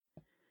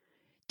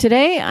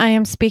Today, I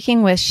am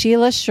speaking with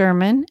Sheila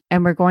Sherman,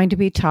 and we're going to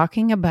be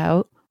talking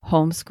about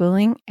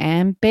homeschooling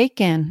and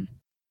bacon.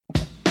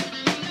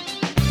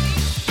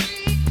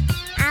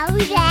 Are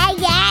we there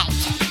yet?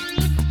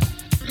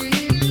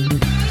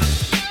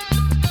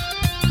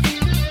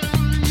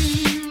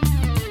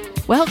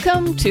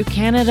 Welcome to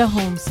Canada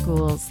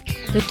Homeschools,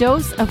 the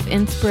dose of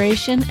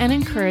inspiration and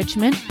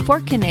encouragement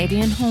for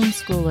Canadian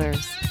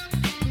homeschoolers.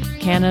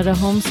 Canada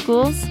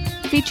Homeschools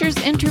features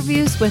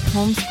interviews with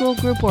homeschool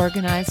group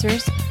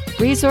organizers,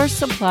 resource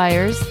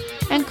suppliers,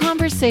 and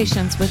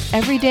conversations with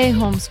everyday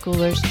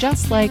homeschoolers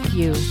just like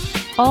you,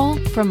 all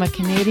from a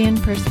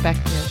Canadian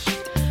perspective.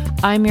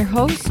 I'm your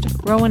host,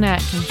 Rowan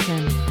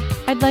Atkinson.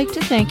 I'd like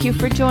to thank you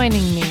for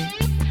joining me.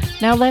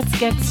 Now let's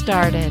get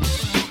started.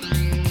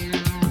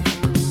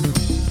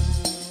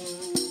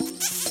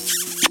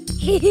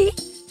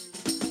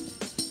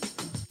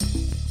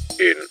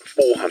 In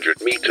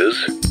 400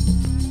 meters,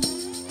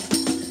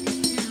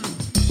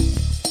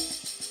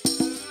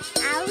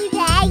 Are we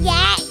there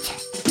yet?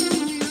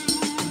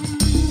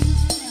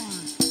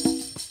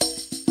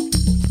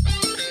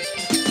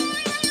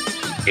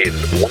 in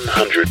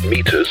 100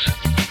 meters,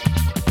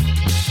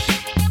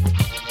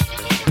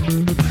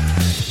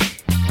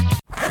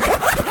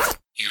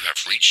 you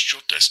have reached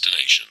your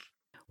destination.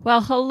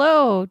 Well,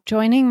 hello.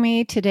 Joining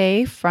me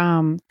today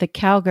from the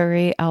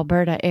Calgary,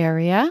 Alberta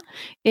area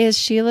is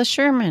Sheila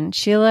Sherman.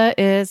 Sheila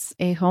is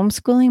a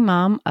homeschooling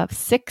mom of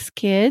 6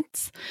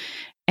 kids,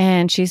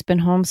 and she's been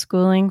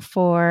homeschooling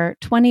for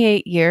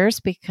 28 years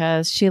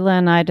because Sheila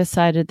and I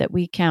decided that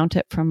we count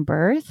it from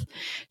birth.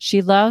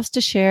 She loves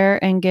to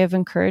share and give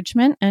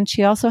encouragement, and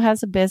she also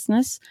has a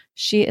business.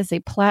 She is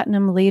a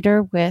platinum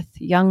leader with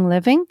Young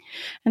Living.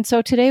 And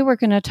so today we're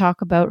going to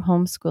talk about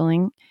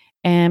homeschooling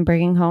and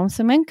bringing home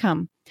some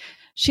income.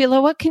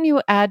 Sheila, what can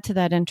you add to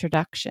that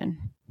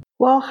introduction?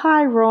 Well,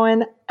 hi,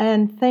 Rowan,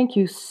 and thank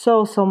you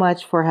so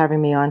much for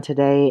having me on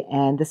today.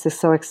 And this is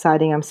so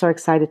exciting. I'm so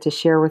excited to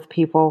share with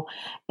people.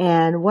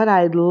 And what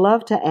I'd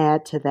love to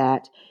add to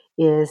that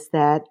is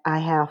that I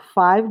have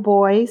 5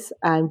 boys.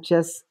 I'm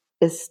just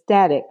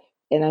ecstatic,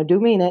 and I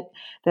do mean it,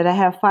 that I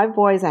have 5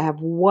 boys. I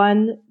have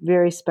one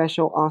very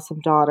special,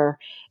 awesome daughter.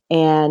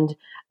 And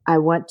I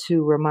want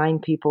to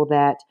remind people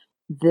that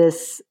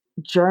this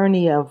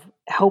journey of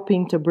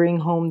helping to bring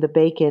home the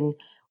bacon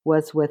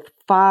was with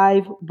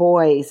 5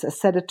 boys, a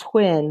set of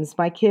twins.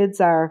 My kids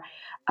are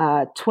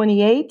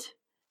 28,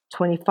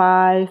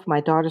 25.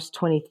 My daughter's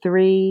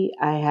 23.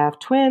 I have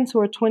twins who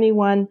are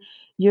 21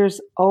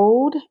 years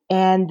old.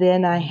 And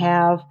then I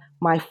have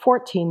my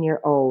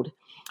 14-year-old.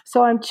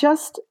 So I'm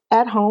just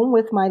at home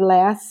with my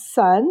last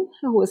son,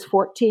 who is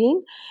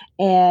 14,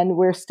 and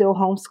we're still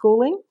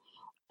homeschooling.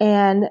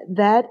 And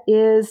that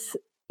is,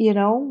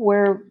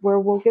 where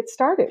we'll get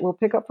started. We'll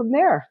pick up from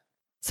there.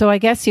 So I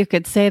guess you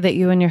could say that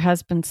you and your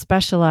husband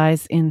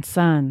specialize in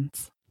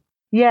sons.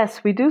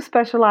 Yes, we do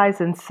specialize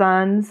in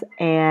sons, but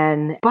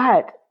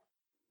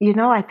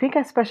I think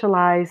I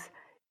specialize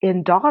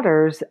in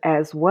daughters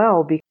as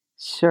well.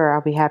 Sure,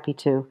 I'll be happy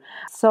to.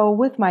 So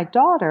with my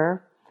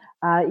daughter,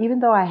 even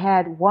though I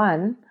had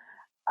one,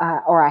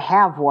 or I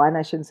have one,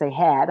 I shouldn't say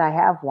had, I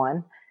have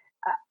one.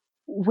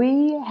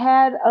 We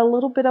had a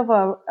little bit of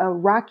a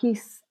rocky.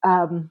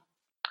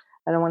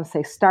 I don't want to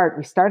say start.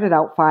 We started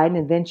out fine,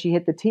 and then she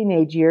hit the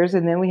teenage years,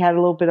 and then we had a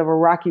little bit of a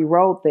rocky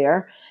road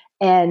there.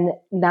 And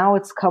now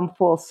it's come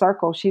full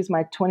circle. She's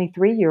my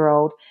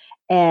 23-year-old,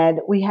 and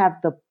we have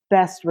the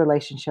best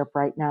relationship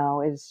right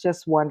now. It's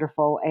just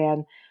wonderful.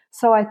 And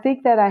so I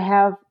think that I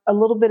have a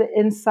little bit of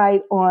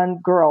insight on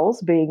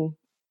girls, being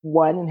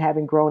one and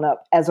having grown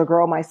up as a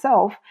girl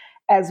myself,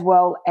 as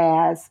well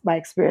as my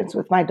experience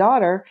with my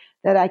daughter,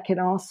 that I can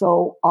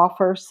also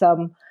offer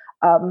some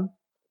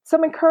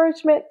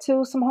encouragement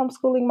to some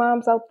homeschooling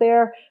moms out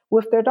there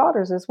with their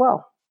daughters as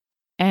well.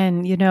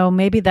 And,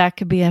 maybe that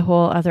could be a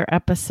whole other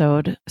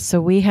episode. So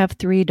we have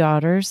 3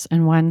 daughters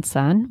and 1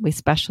 son. We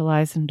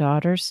specialize in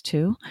daughters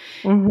too.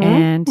 Mm-hmm.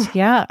 And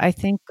yeah, I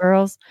think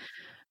girls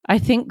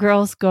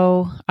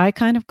go, I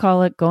kind of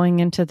call it going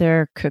into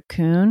their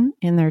cocoon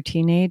in their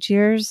teenage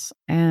years.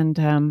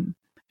 And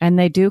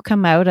they do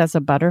come out as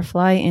a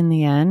butterfly in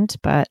the end,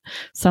 but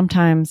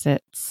sometimes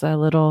it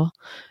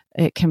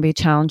can be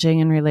challenging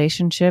in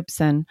relationships,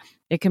 and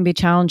it can be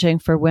challenging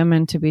for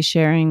women to be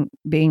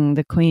being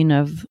the queen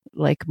of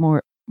like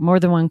more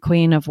than one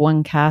queen of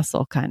one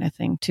castle kind of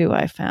thing too,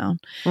 I found.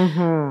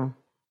 Mm-hmm.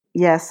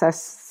 Yes, I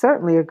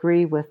certainly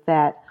agree with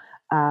that.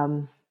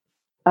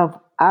 I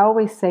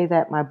always say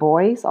that my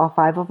boys, all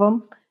 5 of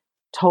them,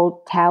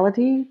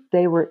 totality,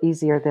 they were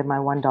easier than my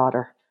one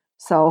daughter.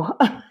 So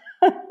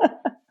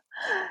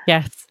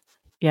Yes.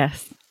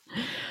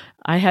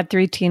 I had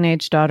 3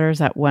 teenage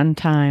daughters at one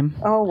time.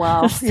 Oh,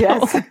 wow.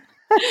 Yes.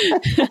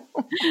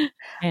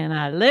 And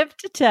I lived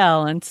to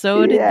tell, and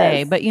so did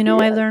they. But,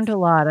 I learned a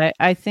lot.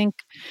 I think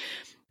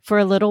for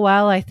a little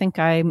while, I think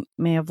I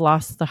may have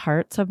lost the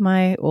hearts of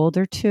my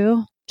older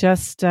 2.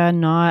 Just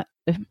not,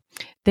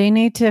 they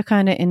need to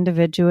kind of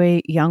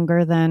individuate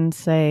younger than,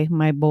 say,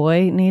 my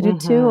boy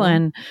needed to.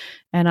 And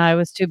I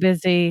was too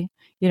busy,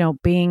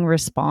 being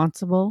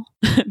responsible,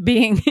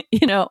 being,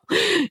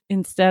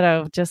 instead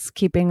of just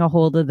keeping a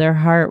hold of their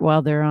heart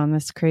while they're on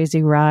this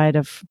crazy ride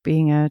of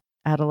being a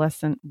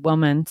adolescent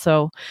woman.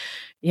 So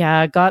yeah,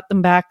 I got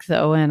them back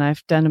though, and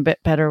I've done a bit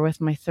better with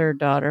my third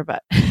daughter,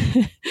 but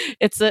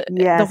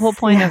the whole Yes,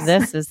 point of yes.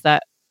 this is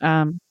that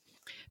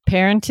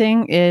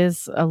parenting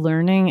is a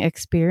learning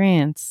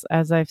experience.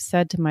 As I've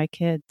said to my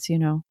kids,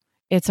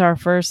 it's our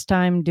first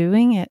time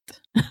doing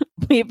it.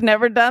 We've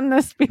never done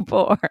this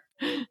before.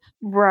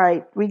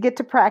 Right. We get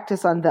to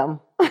practice on them,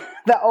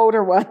 the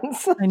older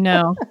ones. I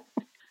know.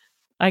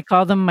 I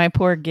call them my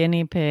poor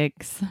guinea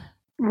pigs.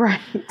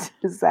 Right.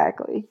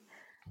 Exactly.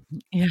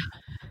 Yeah.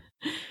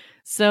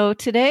 So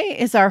today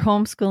is our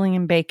homeschooling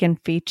and bacon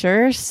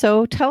feature.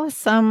 So tell us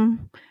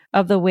some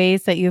of the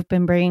ways that you've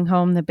been bringing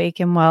home the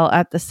bacon while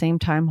at the same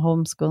time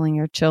homeschooling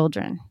your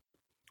children.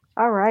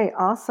 All right.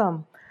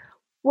 Awesome.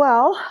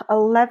 Well,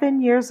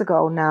 11 years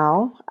ago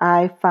now,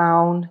 I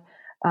found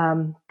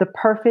the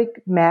perfect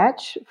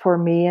match for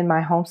me and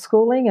my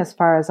homeschooling as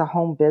far as a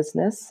home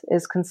business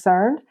is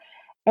concerned.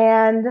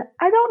 And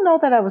I don't know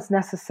that I was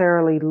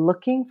necessarily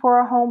looking for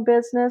a home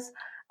business.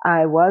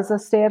 I was a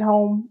stay at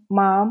home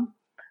mom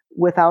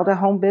without a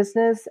home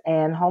business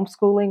and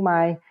homeschooling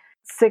my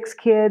 6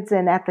 kids.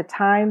 And at the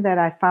time that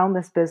I found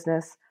this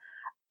business,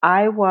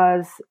 I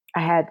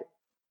had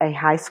a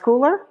high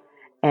schooler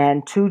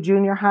and two in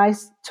junior high,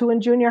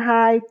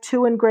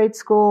 two in grade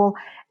school,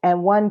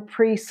 and one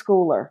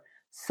preschooler.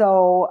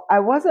 So I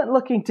wasn't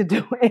looking to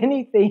do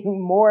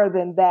anything more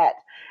than that.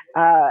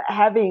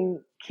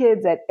 Having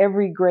kids at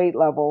every grade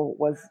level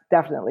was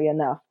definitely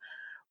enough.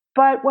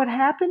 But what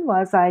happened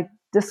was I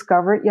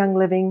discovered Young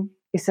Living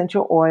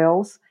essential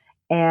oils,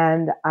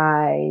 and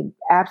I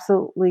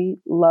absolutely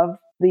love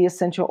the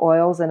essential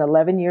oils. And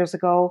 11 years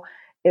ago,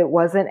 it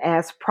wasn't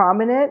as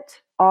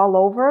prominent all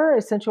over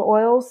essential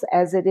oils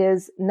as it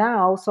is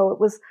now. So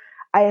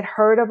I had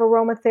heard of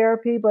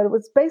aromatherapy, but it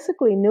was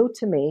basically new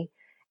to me.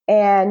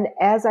 And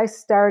as I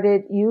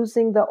started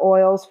using the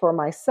oils for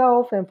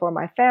myself and for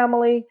my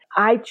family,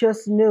 I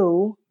just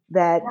knew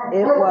that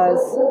it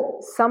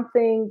was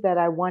something that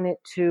I wanted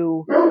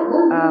to.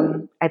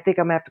 I think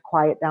I'm going to have to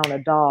quiet down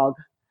a dog.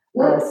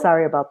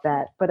 Sorry about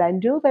that. But I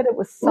knew that it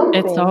was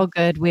something. It's all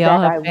good. We all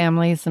have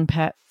families and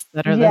pets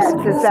that are Yes,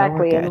 listening.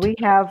 exactly. So and we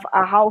have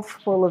a house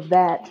full of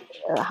that,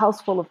 a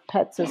house full of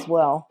pets as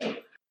well.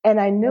 And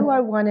I knew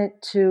I wanted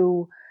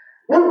to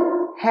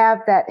have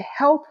that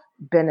health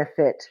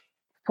benefit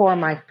for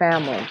my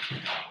family.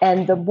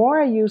 And the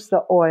more I used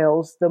the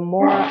oils, the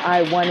more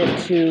I wanted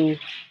to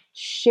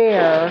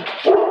share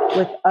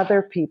with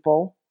other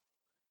people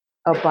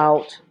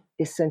about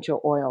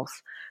essential oils.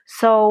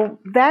 So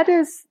that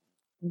is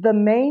the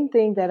main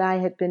thing that I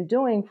had been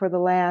doing for the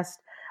last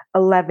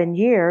 11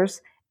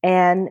 years.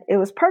 And it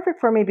was perfect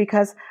for me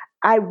because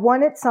I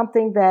wanted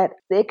something that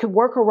it could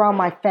work around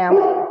my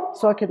family.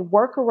 So it could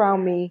work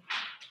around me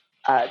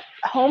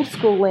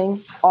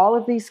homeschooling all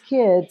of these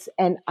kids,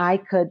 and I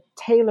could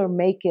tailor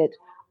make it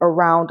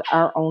around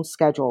our own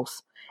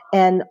schedules.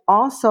 And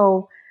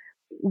also,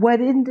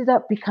 what ended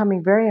up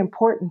becoming very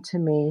important to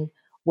me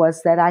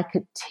was that I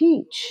could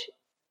teach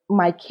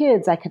my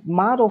kids, I could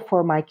model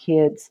for my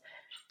kids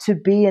to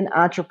be an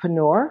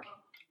entrepreneur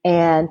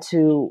and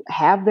to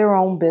have their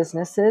own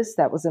businesses.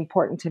 That was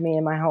important to me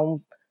in my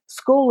home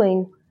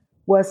schooling,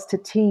 was to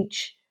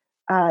teach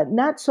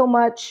not so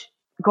much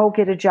go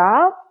get a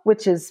job,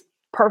 which is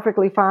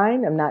perfectly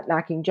fine. I'm not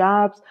knocking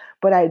jobs,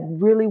 but I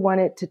really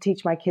wanted to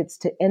teach my kids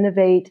to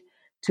innovate,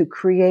 to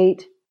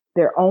create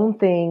their own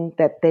thing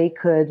that they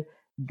could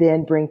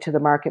then bring to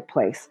the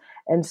marketplace.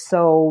 And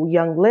so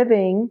Young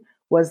Living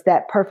was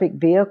that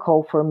perfect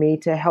vehicle for me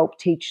to help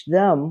teach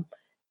them.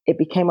 It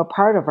became a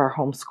part of our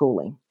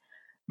homeschooling.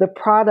 The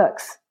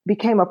products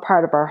became a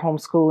part of our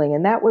homeschooling,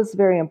 and that was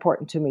very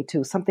important to me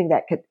too, something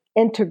that could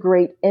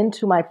integrate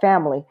into my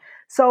family.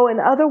 So in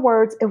other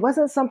words, it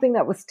wasn't something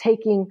that was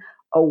taking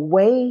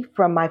away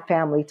from my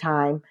family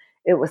time.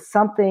 It was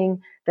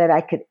something that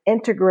I could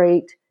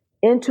integrate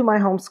into my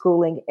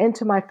homeschooling,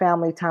 into my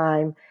family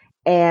time,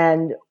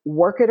 and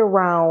work it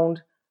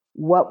around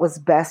what was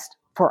best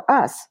for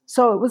us.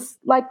 So it was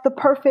like the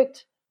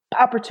perfect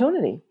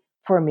opportunity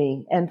for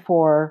me and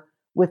for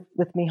with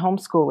me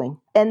homeschooling.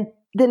 And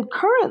then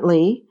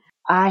currently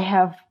I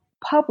have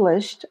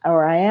published,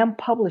 or I am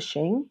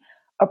publishing,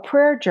 a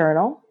prayer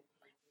journal.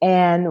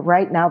 And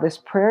right now this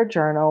prayer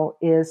journal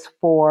is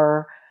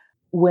for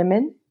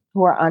women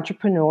who are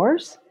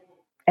entrepreneurs,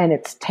 and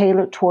it's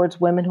tailored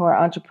towards women who are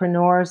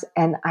entrepreneurs.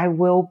 And I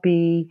will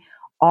be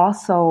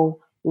also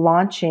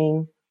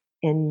launching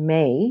in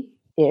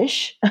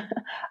May-ish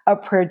a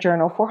prayer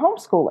journal for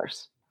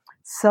homeschoolers.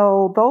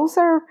 So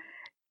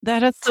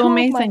that is so two of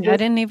my amazing. I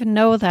didn't even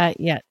know that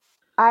yet.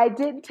 I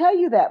didn't tell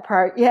you that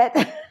part yet.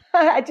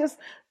 I just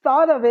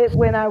thought of it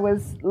when I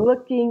was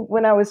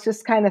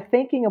just kind of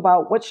thinking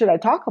about what should I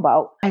talk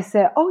about. I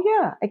said, oh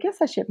yeah, I guess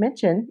I should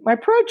mention my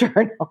prayer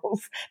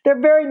journals. They're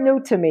very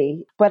new to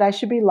me, but I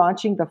should be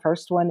launching the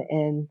first one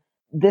in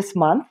this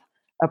month,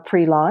 a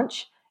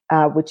pre-launch,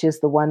 which is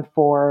the one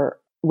for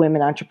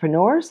women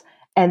entrepreneurs.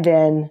 And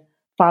then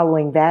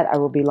following that, I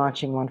will be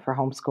launching one for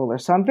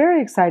homeschoolers. So I'm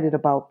very excited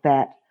about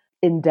that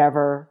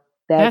endeavor.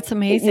 That's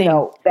amazing.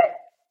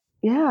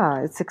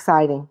 Yeah, it's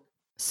exciting.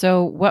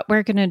 So what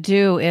we're going to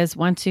do is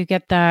once you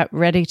get that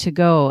ready to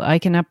go, I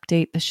can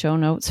update the show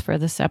notes for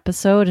this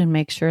episode and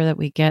make sure that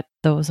we get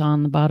those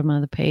on the bottom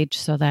of the page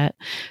so that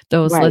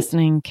those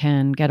listening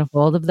can get a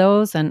hold of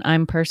those. And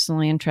I'm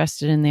personally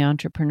interested in the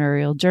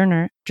entrepreneurial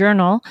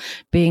journal,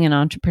 being an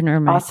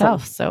entrepreneur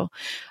myself. Awesome.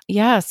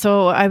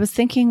 So I was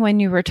thinking when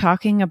you were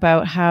talking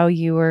about how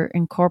you were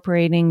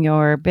incorporating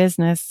your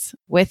business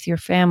with your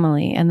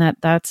family and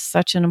that's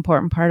such an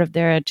important part of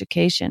their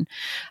education.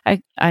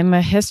 I'm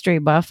a history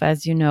buff,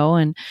 as you know,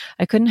 and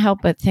I couldn't help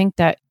but think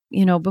that,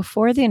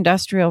 before the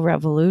Industrial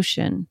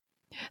Revolution,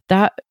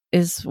 that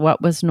is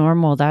what was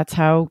normal. That's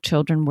how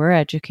children were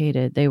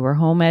educated. They were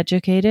home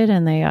educated,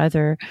 and they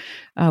either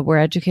were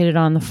educated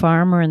on the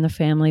farm or in the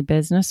family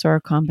business or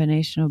a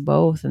combination of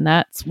both. And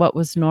that's what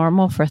was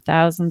normal for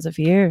thousands of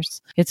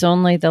years. It's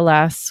only the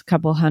last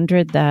couple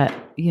hundred that,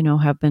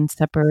 have been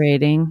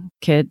separating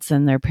kids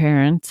and their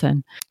parents,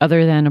 and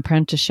other than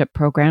apprenticeship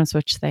programs,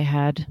 which they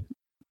had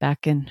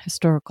back in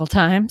historical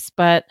times.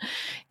 But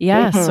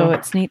yeah, So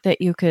it's neat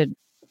that you could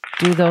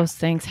do those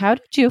things. How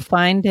did you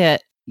find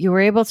it? You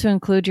were able to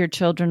include your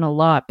children a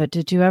lot, but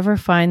did you ever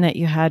find that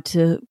you had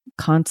to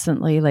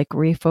constantly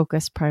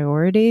refocus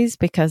priorities?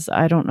 Because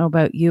I don't know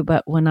about you,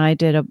 but when I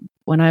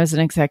was an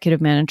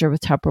executive manager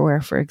with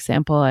Tupperware, for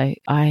example, I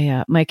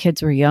my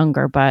kids were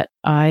younger, but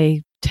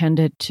I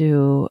tended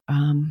to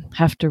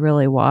have to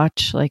really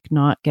watch,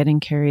 not getting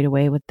carried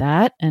away with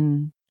that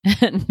and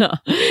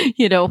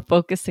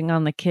focusing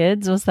on the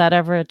kids. Was that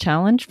ever a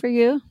challenge for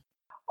you?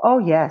 Oh,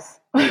 yes.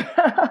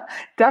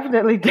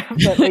 Definitely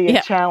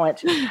a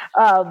challenge.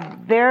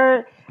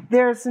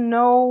 There's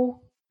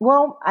no,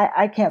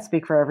 I can't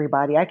speak for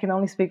everybody. I can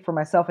only speak for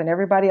myself and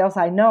everybody else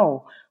I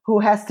know who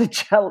has to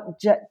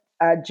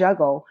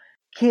juggle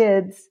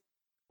kids,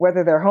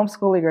 whether they're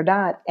homeschooling or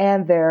not,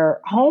 and their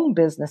home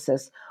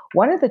businesses.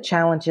 One of the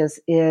challenges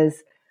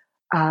is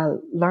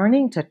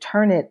learning to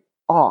turn it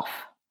off,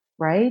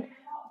 right?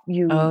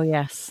 You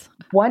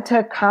want to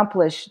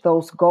accomplish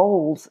those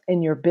goals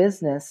in your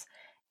business.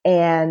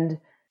 And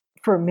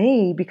for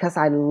me, because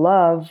I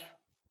love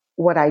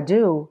what I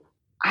do,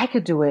 I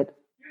could do it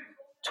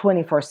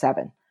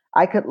 24/7.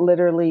 I could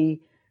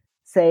literally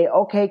say,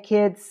 okay,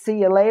 kids, see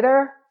you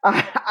later.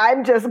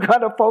 I'm just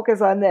going to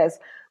focus on this.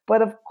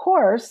 But of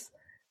course,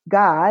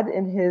 God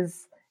in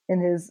his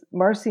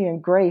mercy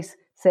and grace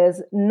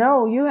says,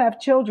 no, you have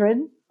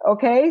children.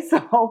 Okay,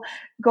 so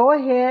go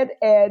ahead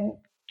and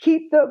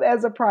keep them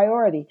as a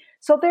priority.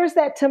 So there's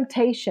that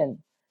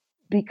temptation,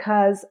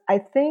 because I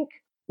think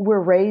we're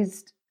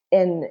raised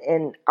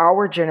in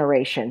our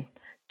generation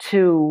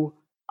to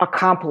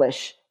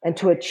accomplish and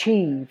to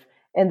achieve.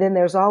 And then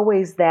there's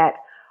always that,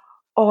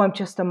 oh, I'm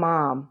just a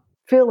mom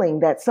feeling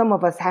that some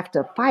of us have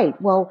to fight.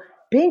 Well,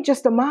 being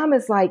just a mom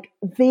is like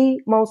the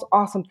most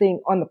awesome thing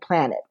on the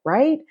planet,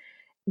 right?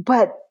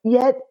 But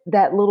yet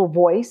that little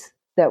voice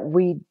that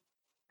we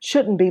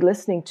shouldn't be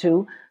listening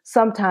to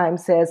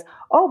sometimes says,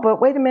 oh,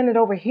 but wait a minute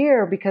over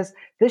here, because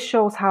this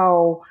shows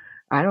how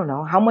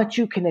much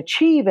you can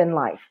achieve in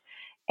life.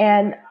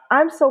 And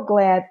I'm so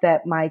glad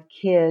that my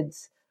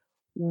kids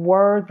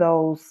were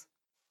those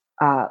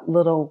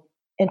little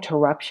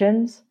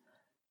interruptions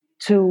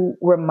to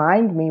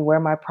remind me where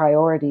my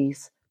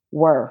priorities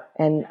were.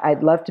 And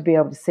I'd love to be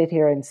able to sit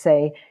here and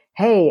say,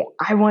 hey,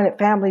 I wanted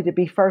family to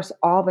be first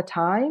all the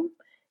time.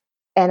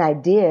 And I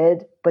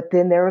did, but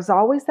then there was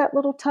always that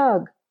little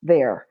tug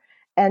there.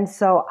 And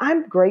so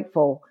I'm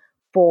grateful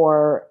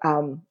for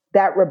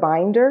that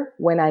reminder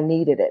when I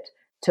needed it,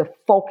 to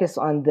focus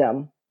on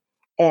them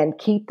and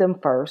keep them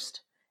first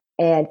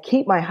and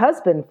keep my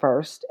husband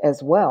first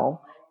as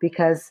well,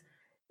 because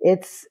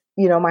it's,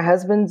 my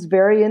husband's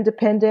very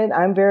independent.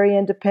 I'm very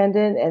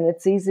independent, and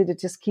it's easy to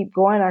just keep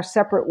going our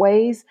separate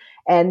ways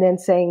and then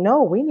saying,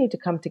 no, we need to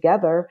come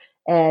together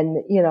and,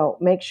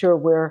 make sure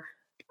we're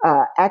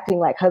acting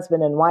like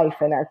husband and wife,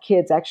 and our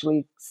kids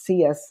actually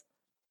see us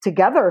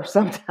together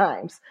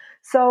sometimes.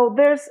 So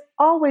there's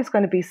always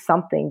going to be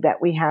something that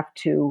we have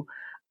to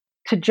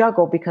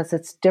juggle, because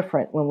it's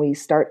different when we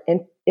start.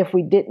 And if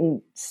we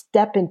didn't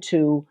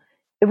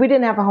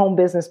have a home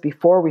business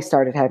before we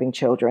started having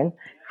children,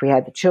 if we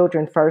had the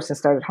children first and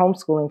started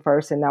homeschooling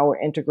first, and now we're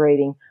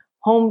integrating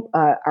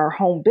our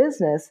home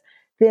business,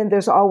 then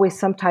there's always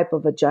some type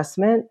of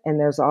adjustment, and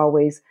there's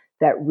always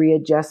that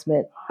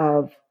readjustment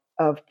of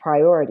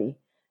priority.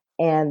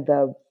 And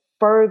the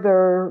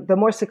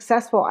more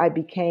successful I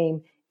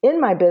became in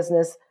my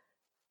business,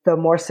 the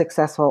more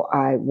successful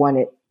I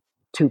wanted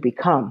to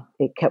become.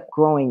 It kept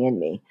growing in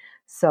me.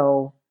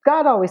 So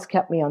God always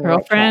kept me on the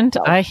Girlfriend,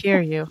 right track.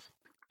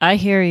 I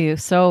hear you.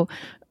 So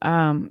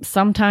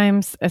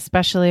sometimes,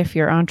 especially if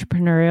you're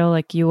entrepreneurial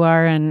like you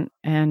are, and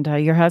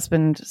your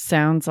husband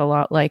sounds a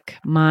lot like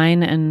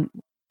mine, and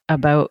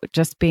about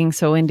just being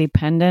so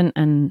independent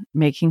and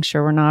making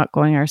sure we're not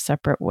going our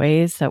separate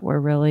ways, that we're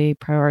really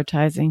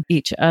prioritizing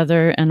each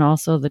other and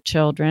also the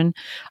children.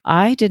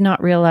 I did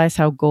not realize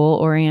how goal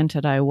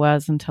oriented I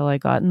was until I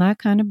got in that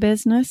kind of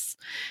business.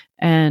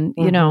 And,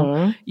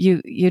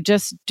 you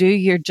just do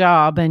your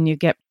job and you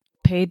get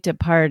paid to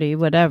party,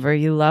 whatever,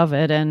 you love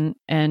it.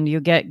 And you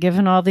get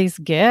given all these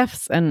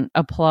gifts and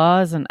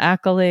applause and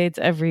accolades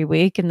every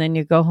week. And then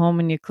you go home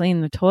and you clean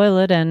the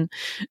toilet and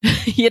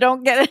you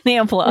don't get any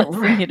applause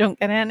and you don't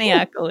get any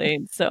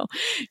accolades. So,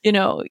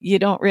 you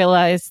don't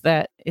realize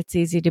that it's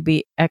easy to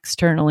be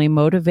externally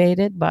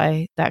motivated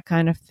by that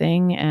kind of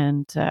thing.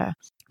 And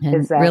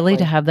really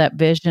to have that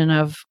vision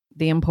of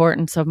the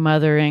importance of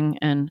mothering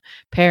and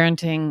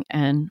parenting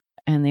and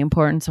the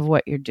importance of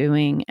what you're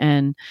doing.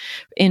 And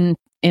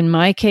in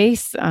my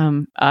case,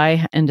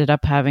 I ended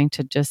up having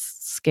to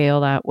just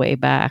scale that way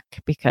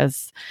back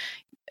because,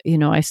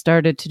 I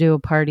started to do a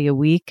party a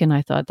week and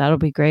I thought that'll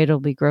be great. It'll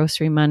be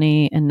grocery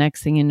money. And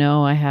next thing you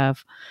know, I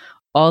have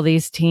all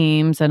these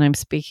teams and I'm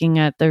speaking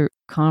at the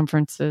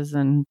conferences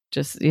and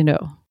just,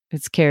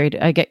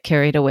 I get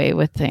carried away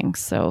with things.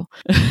 So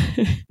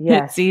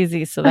it's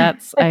easy. So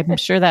I'm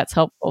sure that's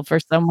helpful for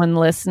someone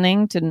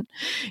listening to,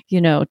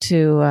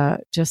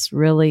 just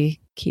really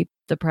keep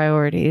the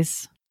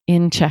priorities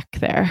in check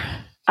there.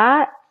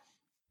 I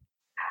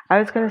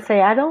was going to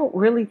say, I don't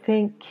really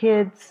think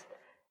kids,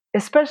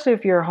 especially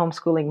if you're a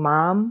homeschooling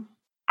mom,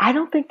 I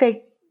don't think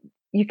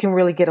you can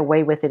really get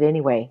away with it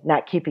anyway,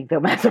 not keeping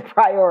them as a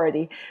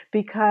priority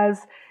because,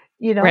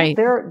 right.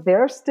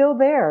 they're still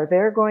there.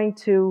 They're going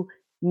to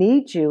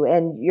need you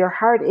and your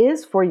heart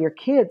is for your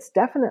kids,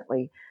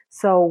 definitely.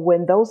 So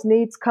when those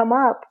needs come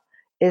up,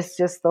 it's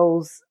just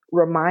those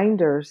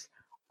reminders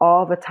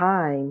all the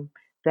time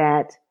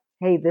that,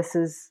 hey, this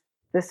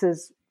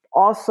is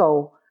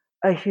also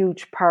a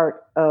huge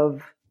part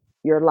of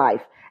your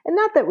life. And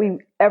not that we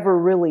ever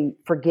really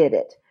forget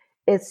it.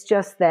 It's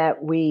just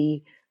that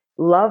we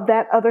love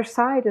that other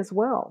side as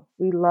well.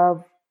 We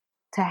love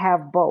to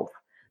have both.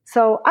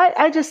 So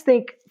I just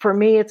think for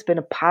me, it's been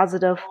a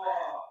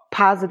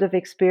positive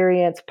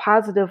experience,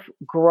 positive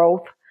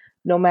growth,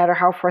 no matter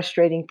how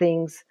frustrating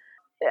things.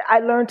 I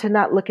learned to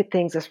not look at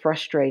things as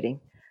frustrating.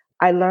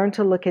 I learned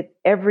to look at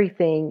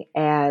everything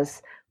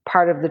as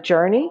part of the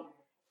journey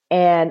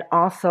and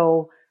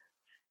also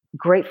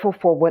grateful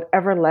for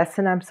whatever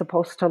lesson I'm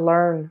supposed to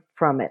learn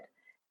from it.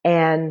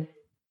 And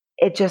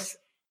it just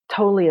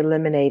totally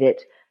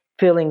eliminated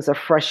feelings of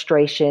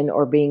frustration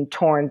or being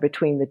torn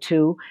between the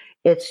two.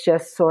 It's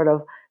just sort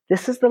of,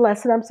 this is the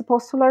lesson I'm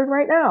supposed to learn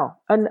right now.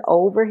 And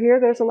over here,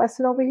 there's a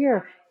lesson over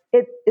here.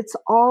 It's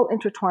all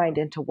intertwined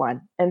into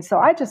one. And so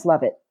I just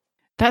love it.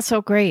 That's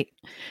so great.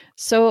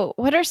 So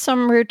what are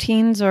some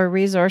routines or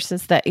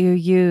resources that you've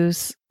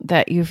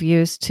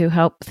used to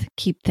help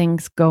keep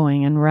things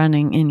going and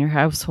running in your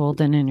household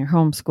and in your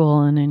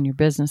homeschool and in your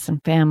business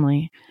and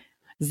family?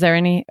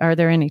 Are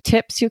there any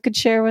tips you could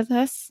share with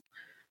us?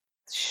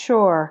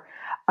 Sure.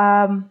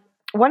 One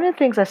of the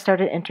things I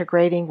started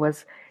integrating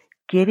was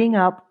getting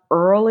up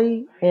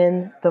early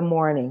in the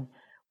morning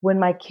when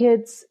my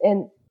kids,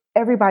 and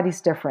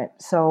everybody's different.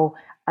 So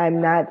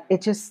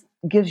it just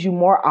gives you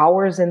more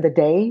hours in the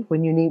day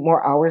when you need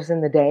more hours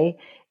in the day.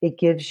 It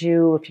gives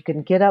you, if you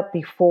can get up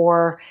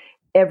before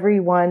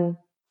everyone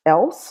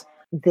else,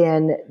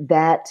 then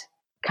that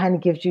kind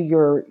of gives you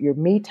your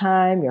me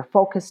time, your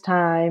focus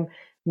time,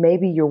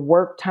 maybe your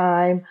work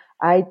time.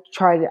 I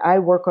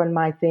work on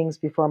my things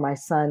before my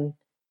son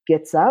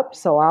gets up.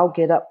 So I'll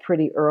get up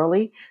pretty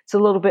early. It's a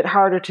little bit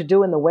harder to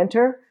do in the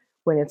winter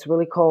when it's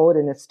really cold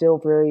and it's still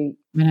very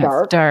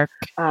dark. It's dark.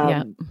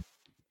 Yeah.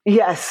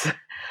 Yes.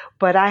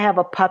 But I have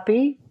a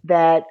puppy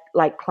that,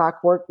 like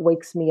clockwork,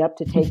 wakes me up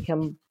to take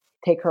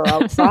her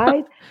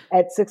outside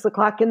at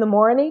 6:00 in the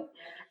morning.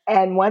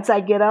 And once I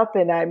get up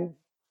and I'm,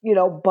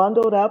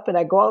 bundled up and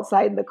I go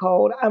outside in the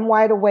cold, I'm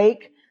wide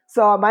awake.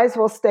 So I might as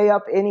well stay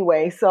up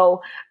anyway.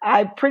 So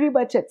I pretty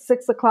much at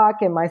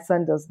 6:00, and my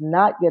son does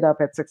not get up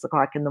at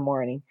 6:00 in the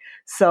morning.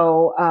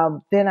 So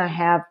then I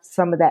have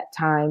some of that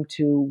time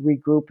to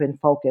regroup and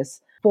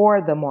focus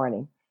for the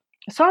morning.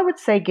 So I would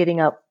say getting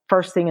up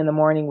first thing in the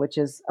morning, which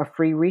is a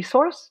free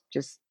resource.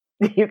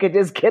 You could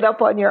just get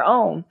up on your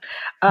own.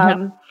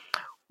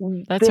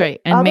 That's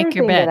right. And make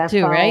your bed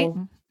too, right?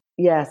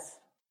 Yes.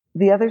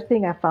 The other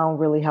thing I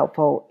found really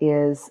helpful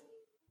is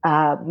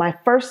my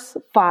first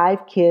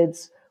 5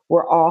 kids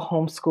were all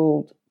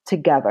homeschooled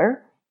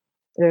together.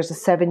 There's a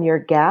 7-year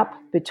gap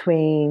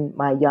between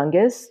my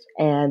youngest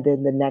and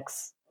then the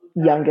next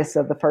youngest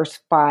of the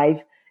first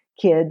 5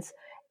 kids.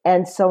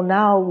 And so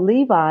now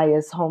Levi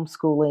is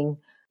homeschooling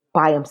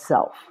by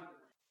himself.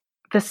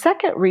 The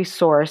second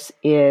resource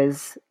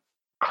is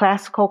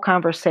Classical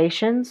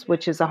Conversations,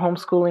 which is a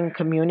homeschooling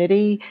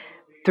community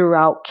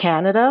throughout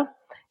Canada.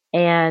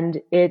 And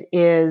it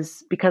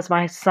is because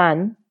my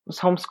son was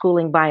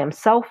homeschooling by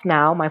himself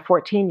now, my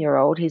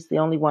 14-year-old, he's the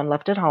only one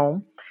left at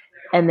home.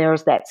 And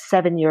there's that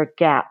 7-year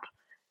gap.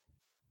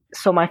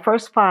 So my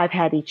first 5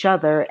 had each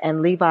other,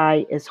 and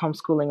Levi is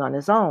homeschooling on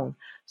his own.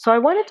 So I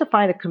wanted to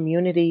find a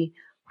community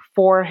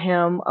for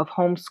him of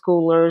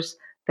homeschoolers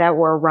that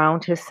were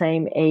around his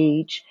same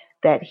age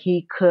that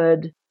he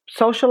could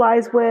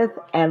socialize with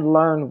and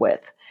learn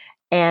with.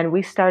 And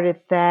we started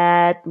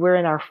that. We're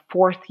in our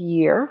 4th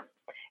year,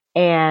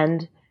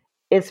 and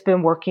it's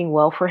been working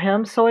well for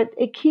him. So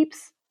it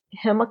keeps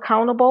him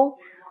accountable.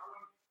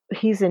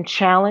 He's in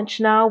Challenge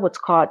now, what's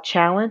called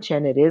Challenge,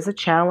 and it is a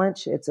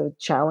challenge. It's a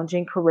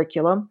challenging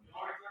curriculum,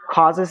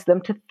 causes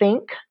them to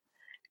think,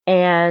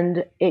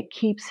 and it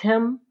keeps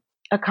him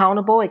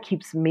accountable. It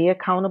keeps me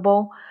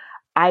accountable.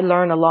 I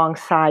learn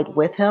alongside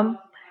with him,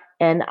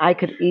 and I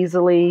could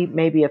easily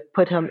maybe have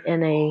put him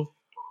in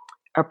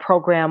a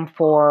program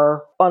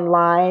for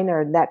online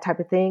or that type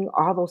of thing.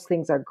 All those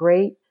things are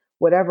great,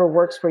 whatever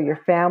works for your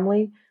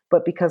family.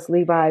 But because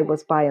Levi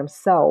was by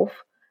himself,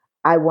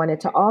 I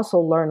wanted to also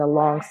learn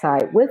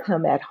alongside with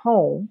him at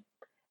home.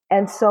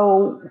 And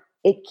so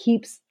it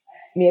keeps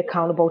me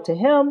accountable to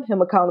him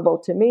accountable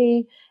to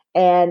me,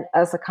 and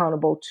us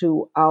accountable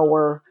to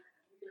our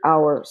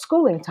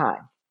schooling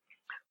time.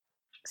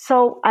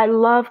 So I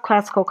love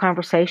Classical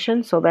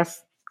Conversations. So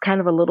that's kind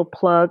of a little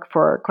plug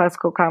for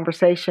Classical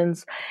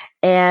Conversations.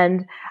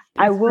 And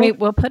I will. Great.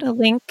 We'll put a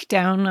link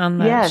down on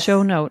the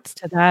show notes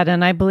to that.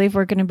 And I believe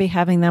we're going to be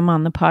having them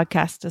on the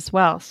podcast as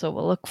well. So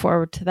we'll look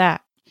forward to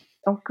that.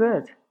 Oh,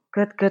 good.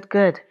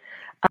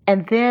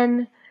 And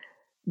then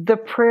the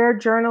prayer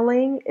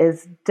journaling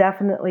is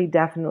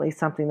definitely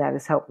something that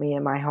has helped me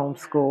in my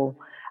homeschool.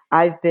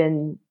 I've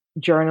been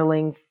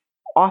journaling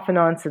off and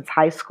on since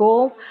high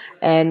school,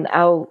 and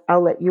I'll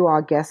let you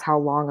all guess how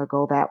long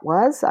ago that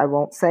was. I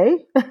won't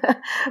say,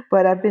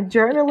 but I've been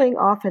journaling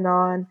off and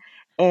on.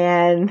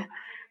 And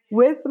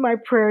with my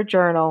prayer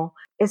journal,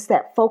 it's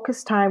that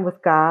focused time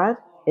with God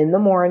in the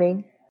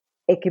morning.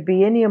 It could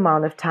be any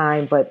amount of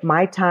time, but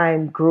my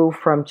time grew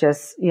from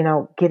just,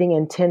 getting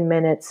in 10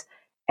 minutes,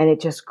 and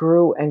it just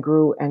grew and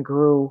grew and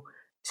grew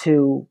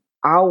to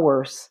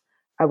hours.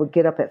 I would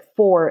get up at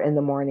 4 in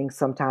the morning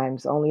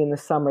sometimes, only in the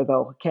summer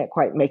though. Can't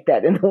quite make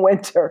that in the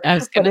winter. I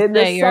was going to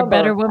say, you're a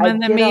better woman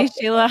than me,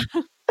 Sheila.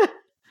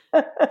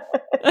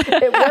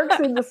 It works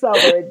in the summer.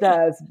 It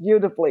does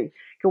beautifully. You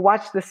can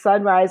watch the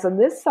sunrise on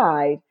this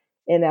side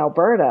in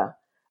Alberta.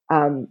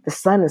 The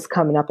sun is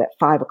coming up at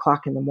 5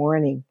 o'clock in the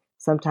morning,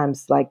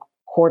 sometimes like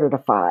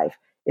 4:45.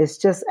 It's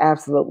just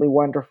absolutely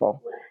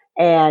wonderful.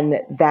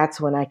 And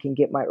that's when I can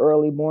get my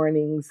early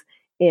mornings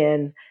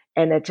in.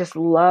 And I just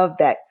love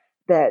that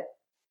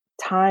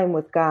time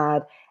with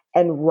God,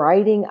 and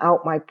writing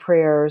out my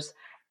prayers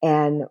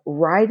and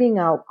writing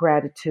out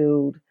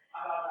gratitude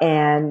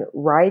and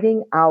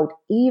writing out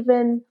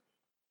even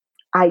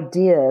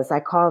ideas.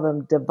 I call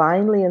them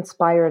divinely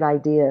inspired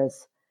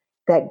ideas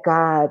that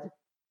God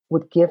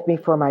would give me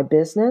for my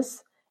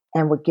business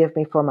and would give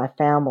me for my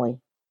family.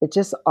 It's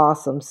just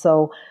awesome.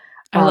 So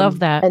I love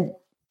that. And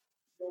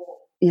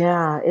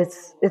yeah,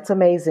 it's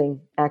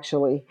amazing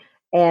actually.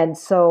 And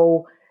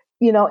so,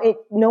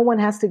 no one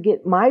has to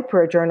get my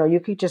prayer journal. You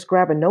could just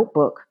grab a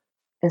notebook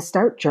and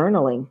start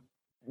journaling.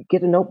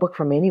 Get a notebook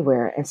from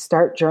anywhere and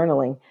start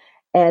journaling.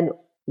 And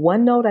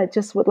one note I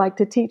just would like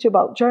to teach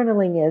about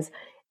journaling is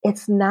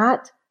it's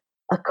not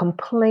a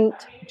complaint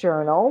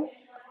journal.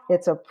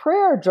 It's a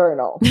prayer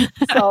journal.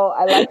 So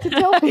I like to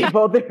tell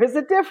people there is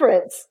a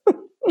difference.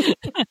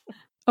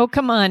 Oh,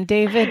 come on,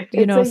 David,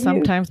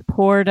 sometimes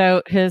poured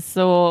out his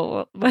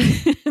soul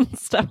and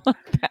stuff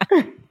like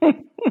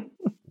that.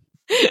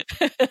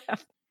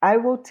 I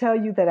will tell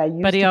you that I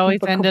used but he to always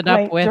keep a ended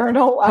complaint up with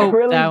journal. I hope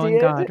really thou did. in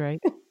God, right?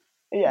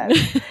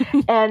 Yes.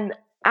 And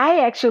I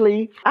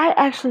actually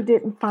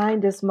didn't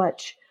find as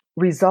much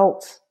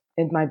results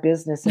in my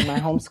business and my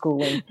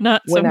homeschooling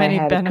Not so when many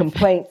I had benefits. a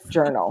complaint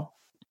journal.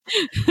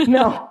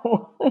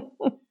 No.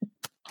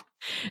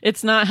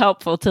 It's not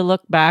helpful to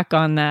look back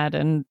on that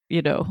and,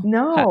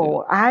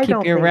 No, I keep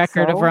don't your think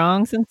record so. of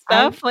wrongs and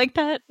stuff like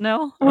that.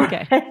 No?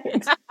 Okay.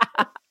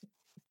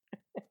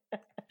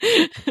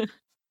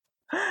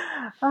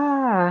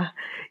 Right.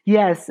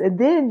 Yes. And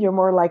then you're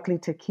more likely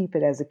to keep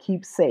it as a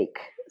keepsake.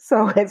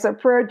 So it's a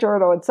prayer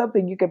journal. It's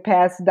something you can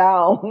pass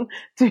down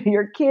to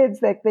your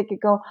kids that they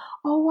could go,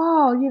 oh,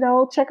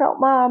 wow, check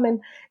out mom.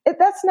 And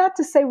that's not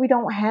to say we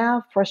don't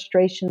have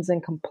frustrations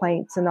and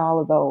complaints and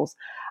all of those.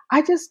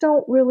 I just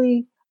don't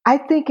really, I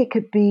think it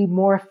could be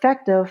more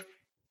effective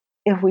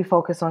if we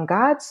focus on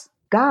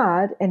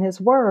God and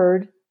his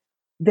word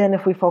than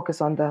if we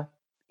focus on the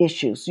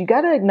issues. You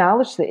got to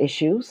acknowledge the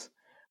issues,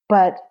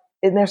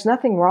 and there's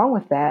nothing wrong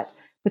with that,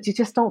 but you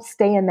just don't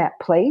stay in that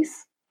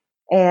place.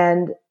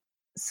 And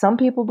some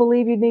people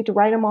believe you need to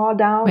write them all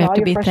down, We have all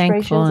to your be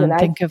frustrations. thankful and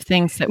think of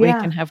things that we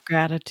can have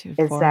gratitude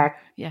for.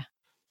 Yeah.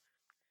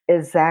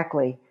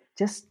 Exactly.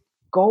 Just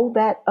go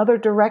that other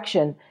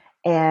direction,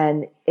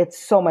 and it's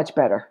so much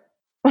better.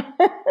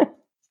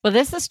 Well,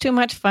 this is too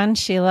much fun,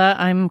 Sheila.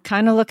 I'm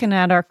kind of looking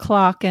at our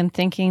clock and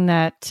thinking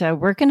that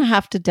we're going to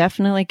have to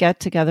definitely get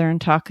together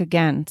and talk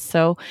again.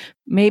 So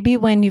maybe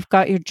when you've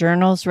got your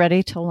journals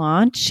ready to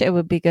launch, it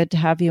would be good to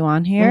have you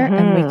on here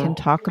and we can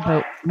talk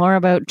more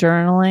about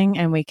journaling,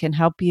 and we can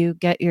help you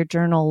get your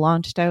journal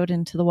launched out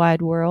into the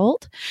wide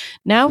world.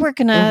 Now we're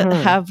going to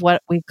have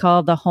what we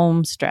call the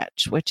home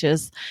stretch, which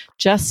is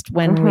just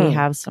when we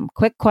have some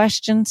quick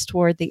questions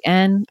toward the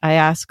end. I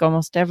ask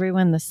almost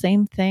everyone the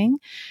same thing.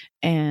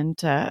 And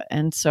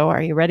so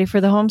are you ready for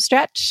the home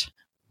stretch?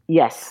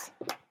 Yes.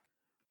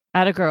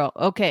 Atta girl.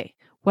 Okay.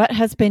 What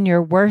has been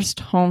your worst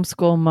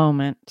homeschool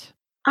moment?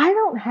 I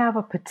don't have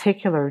a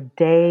particular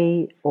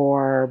day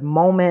or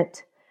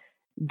moment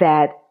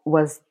that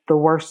was the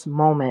worst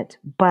moment,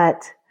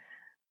 but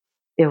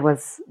it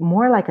was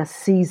more like a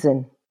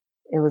season.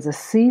 It was a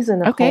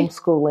season of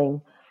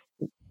homeschooling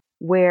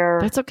where...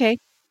 That's okay.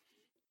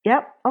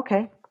 Yep.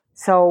 Okay.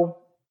 So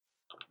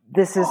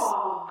this is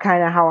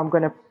kind of how I'm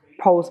going to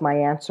pose my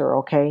answer,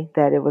 okay?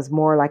 That it was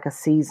more like a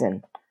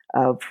season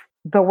of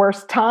the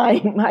worst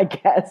time, I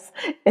guess,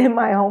 in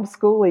my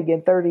homeschooling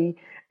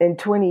in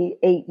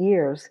 28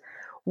 years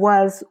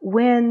was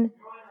when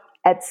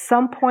at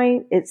some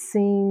point it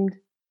seemed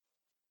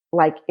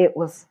like it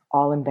was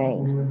all in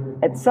vain.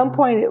 At some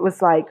point it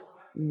was like,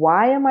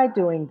 why am I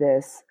doing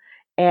this?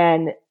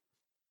 And,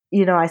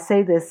 I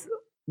say this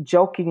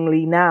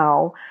jokingly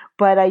now,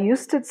 but I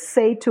used to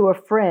say to a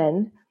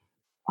friend,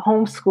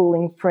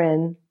 homeschooling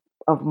friend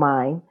of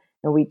mine,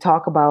 and we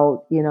talk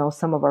about,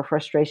 some of our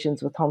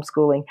frustrations with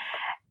homeschooling.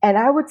 And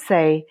I would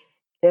say,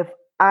 if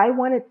I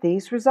wanted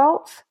these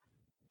results,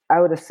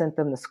 I would have sent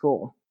them to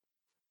school.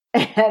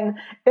 And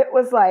it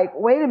was like,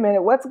 wait a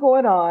minute, what's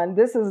going on?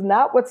 This is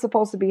not what's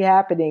supposed to be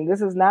happening.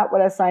 This is not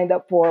what I signed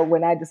up for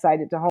when I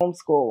decided to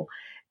homeschool.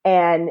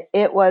 And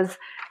it was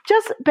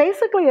just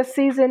basically a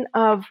season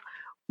of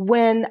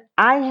when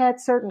I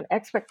had certain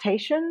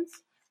expectations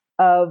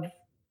of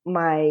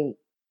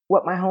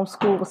what my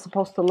homeschool was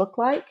supposed to look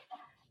like.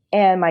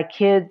 And my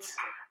kids,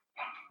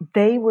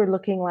 they were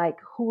looking like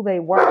who they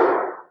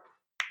were.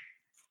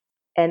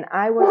 And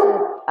I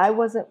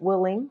wasn't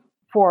willing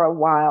for a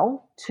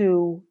while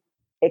to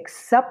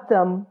accept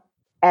them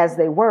as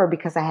they were,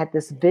 because I had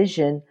this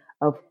vision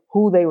of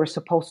who they were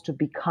supposed to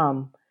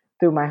become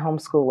through my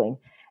homeschooling.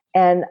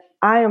 And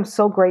I am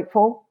so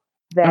grateful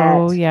that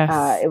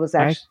it was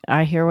actually...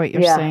 I hear what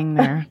you're saying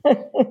there.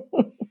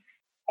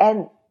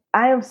 And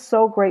I am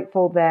so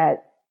grateful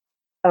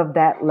of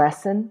that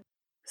lesson.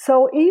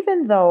 So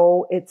even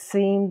though it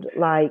seemed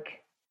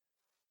like,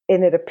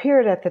 and it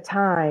appeared at the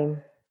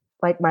time,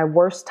 like my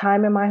worst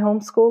time in my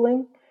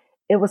homeschooling,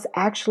 it was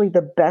actually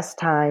the best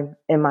time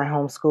in my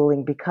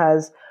homeschooling,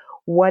 because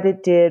what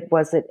it did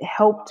was it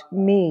helped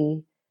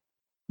me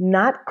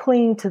not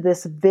cling to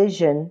this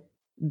vision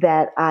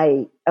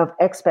of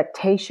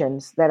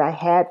expectations that I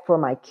had for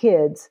my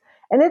kids.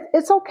 And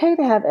it's okay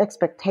to have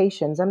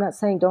expectations. I'm not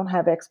saying don't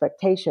have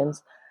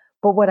expectations,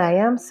 but what I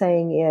am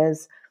saying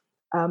is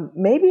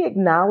maybe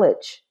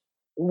acknowledge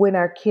when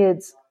our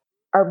kids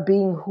are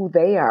being who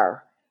they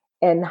are,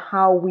 and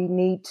how we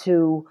need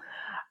to,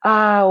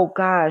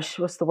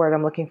 what's the word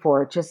I'm looking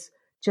for? Just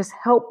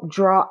help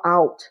draw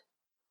out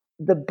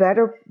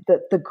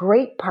the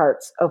great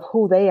parts of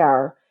who they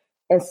are,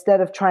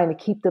 instead of trying to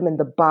keep them in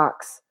the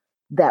box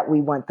that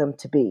we want them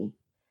to be.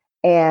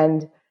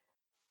 And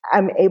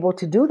I'm able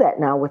to do that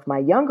now with my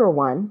younger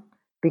one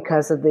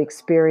because of the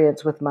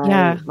experience with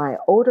my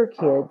older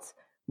kids,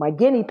 my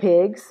guinea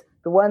pigs,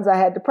 the ones I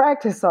had to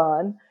practice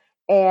on.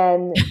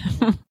 And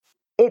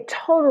it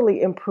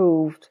totally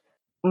improved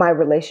my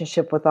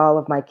relationship with all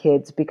of my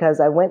kids, because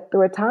I went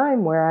through a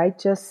time where I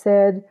just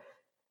said,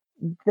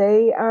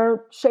 they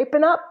are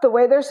shaping up the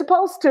way they're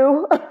supposed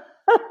to.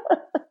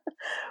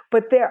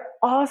 But they're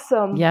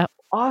awesome. Yeah.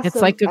 Awesome.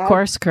 It's like a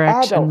course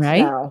correction,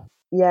 right? Now.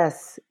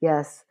 Yes.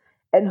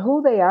 And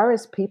who they are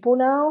as people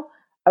now,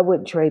 I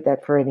wouldn't trade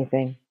that for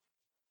anything.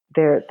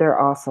 They're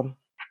awesome.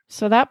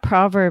 So that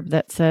proverb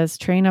that says,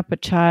 train up a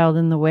child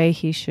in the way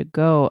he should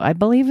go, I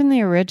believe in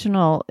the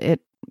original,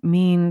 it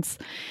means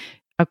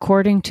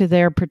according to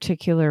their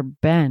particular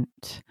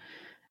bent.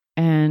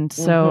 And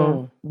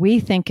so we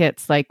think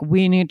it's like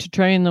we need to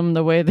train them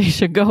the way they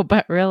should go,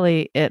 but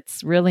really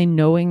it's really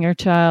knowing your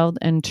child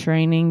and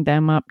training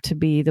them up to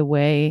be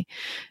the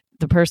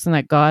person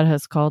that God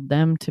has called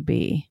them to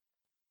be.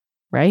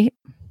 Right?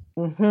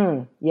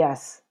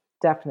 Yes,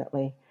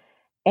 definitely.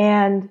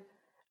 And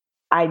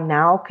I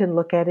now can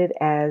look at it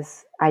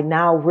as, I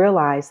now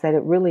realize that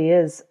it really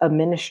is a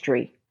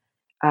ministry.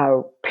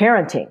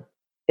 Parenting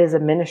is a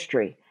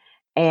ministry.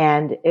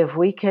 And if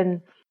we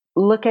can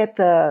look at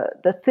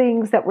the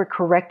things that we're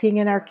correcting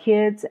in our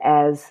kids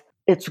as,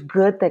 it's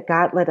good that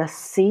God let us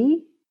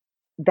see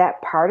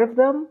that part of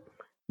them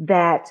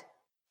that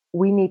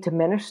we need to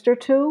minister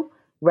to,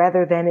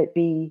 rather than it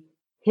be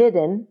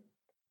hidden,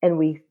 and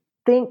we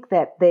think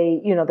that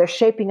they're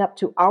shaping up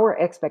to our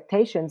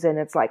expectations, and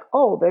it's like,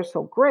 oh, they're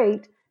so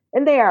great,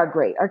 and they are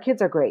great. Our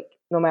kids are great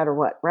no matter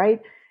what,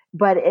 right?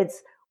 But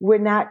we're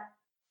not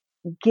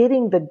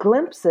getting the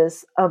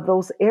glimpses of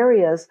those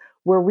areas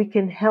where we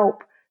can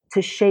help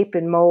to shape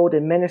and mold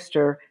and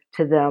minister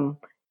to them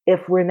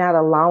if we're not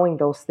allowing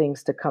those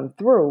things to come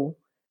through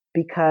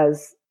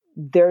because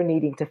they're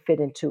needing to fit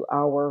into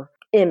our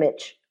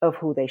image of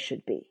who they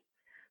should be.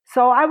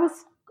 So I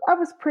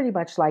was pretty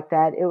much like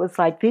that. It was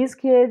like, these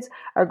kids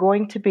are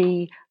going to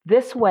be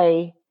this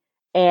way,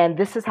 and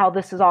this is how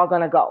this is all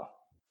going to go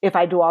if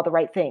I do all the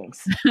right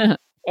things.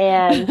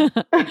 And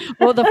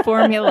well, the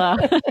formula.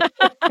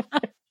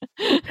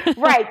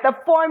 Right, the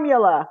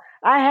formula.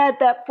 I had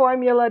that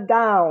formula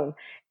down,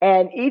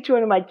 and each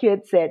one of my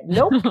kids said,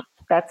 "Nope,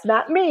 that's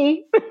not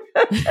me."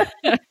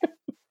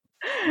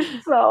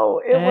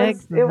 So it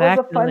was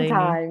a fun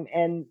time,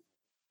 and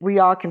we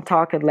all can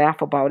talk and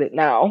laugh about it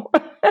now.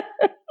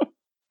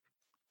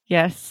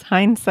 Yes,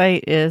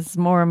 hindsight is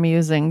more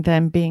amusing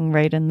than being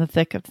right in the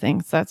thick of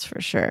things, that's for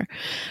sure.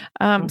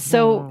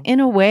 So in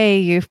a way,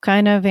 you've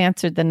kind of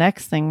answered the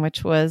next thing,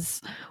 which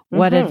was,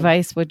 what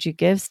advice would you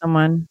give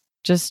someone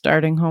just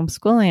starting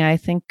homeschooling? I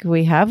think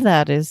we have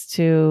that, is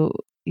to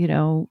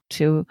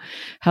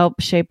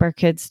help shape our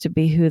kids to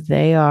be who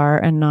they are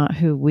and not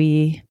who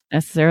we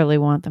necessarily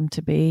want them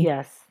to be.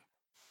 Yes.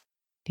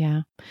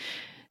 Yeah.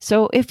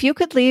 So if you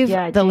could leave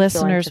the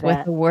listeners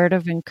with a word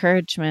of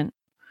encouragement,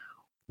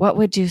 what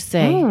would you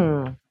say?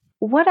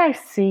 What I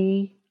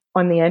see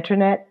on the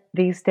internet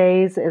these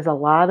days is a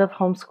lot of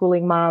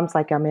homeschooling moms.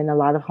 Like, I'm in a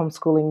lot of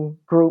homeschooling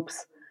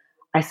groups.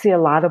 I see a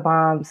lot of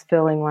moms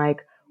feeling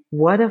like,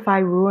 what if I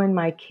ruin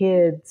my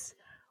kids?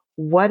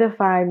 What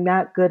if I'm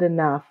not good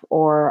enough,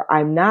 or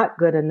I'm not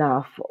good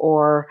enough,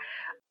 or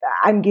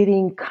I'm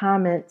getting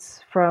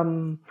comments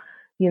from,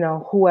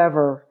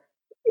 whoever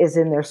is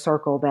in their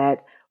circle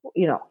that,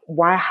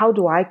 how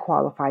do I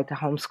qualify to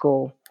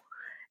homeschool?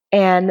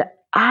 And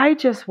I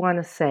just want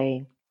to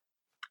say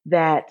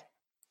that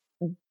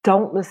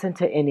don't listen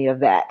to any of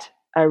that.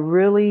 I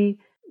really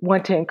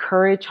want to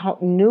encourage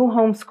new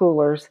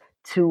homeschoolers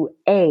to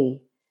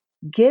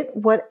get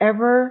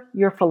whatever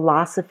your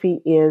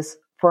philosophy is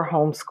for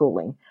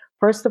homeschooling.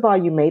 First of all,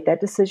 you made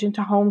that decision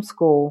to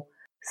homeschool,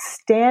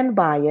 stand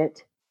by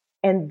it,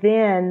 and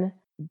then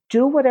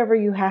do whatever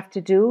you have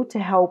to do to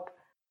help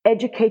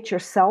educate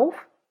yourself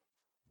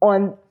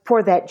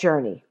for that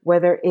journey,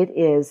 whether it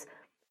is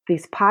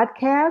these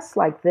podcasts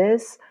like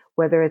this,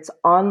 whether it's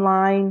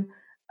online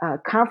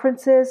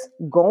conferences,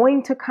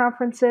 going to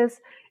conferences.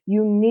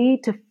 You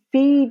need to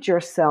feed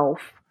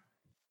yourself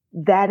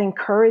that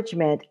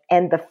encouragement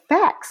and the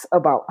facts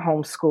about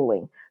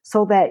homeschooling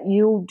so that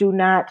you do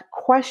not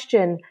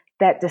question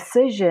that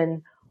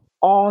decision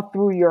all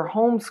through your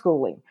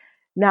homeschooling.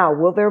 Now,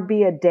 will there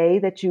be a day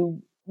that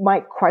you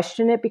might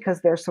question it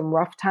because there's some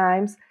rough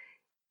times?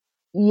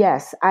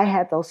 Yes, I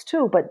had those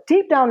too. But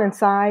deep down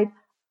inside,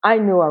 I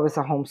knew I was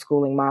a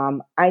homeschooling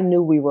mom. I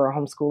knew we were a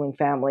homeschooling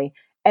family,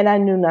 and I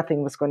knew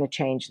nothing was going to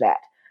change that.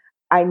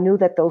 I knew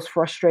that those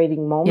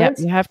frustrating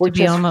moments you have to were be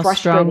just almost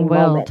frustrating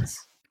strong-willed.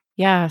 moments.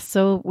 Yeah,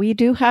 so we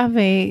do have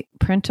a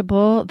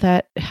printable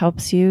that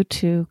helps you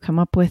to come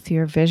up with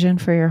your vision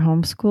for your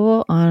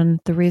homeschool on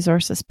the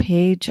resources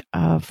page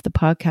of the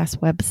podcast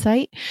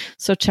website.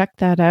 So check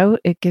that out.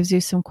 It gives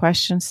you some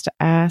questions to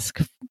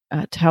ask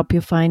to help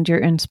you find your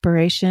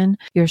inspiration,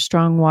 your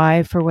strong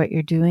why for what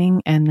you're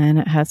doing, and then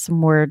it has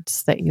some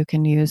words that you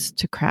can use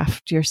to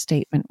craft your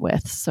statement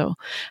with. So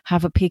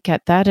have a peek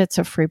at that. It's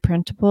a free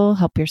printable.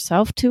 Help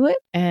yourself to it.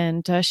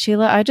 And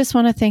Sheila, I just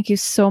want to thank you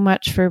so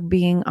much for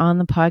being on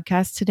the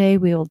podcast today.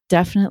 We will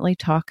definitely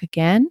talk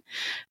again.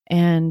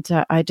 And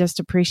I just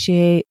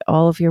appreciate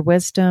all of your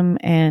wisdom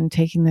and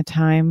taking the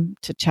time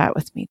to chat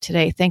with me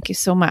today. Thank you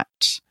so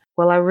much.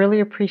 Well, I really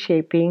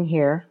appreciate being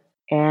here,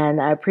 and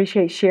I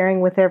appreciate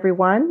sharing with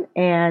everyone.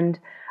 And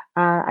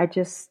I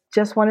just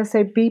want to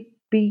say, be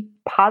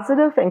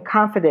positive and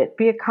confident.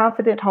 Be a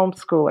confident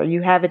homeschooler.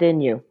 You have it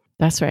in you.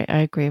 That's right. I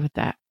agree with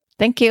that.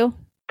 Thank you.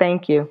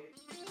 Thank you.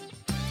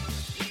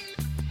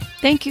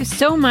 Thank you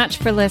so much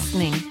for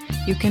listening.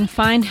 You can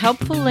find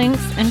helpful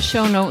links and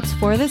show notes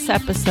for this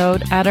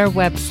episode at our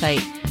website,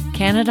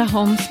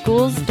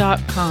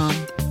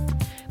 CanadaHomeschools.com.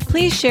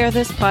 Please share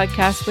this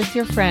podcast with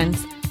your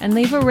friends and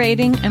leave a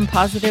rating and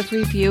positive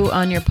review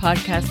on your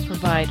podcast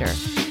provider.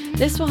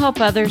 This will help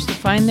others to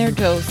find their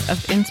dose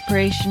of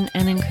inspiration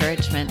and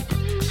encouragement.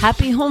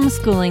 Happy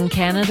homeschooling,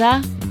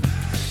 Canada!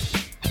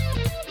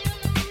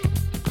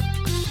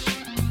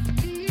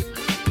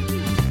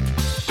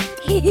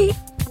 Hee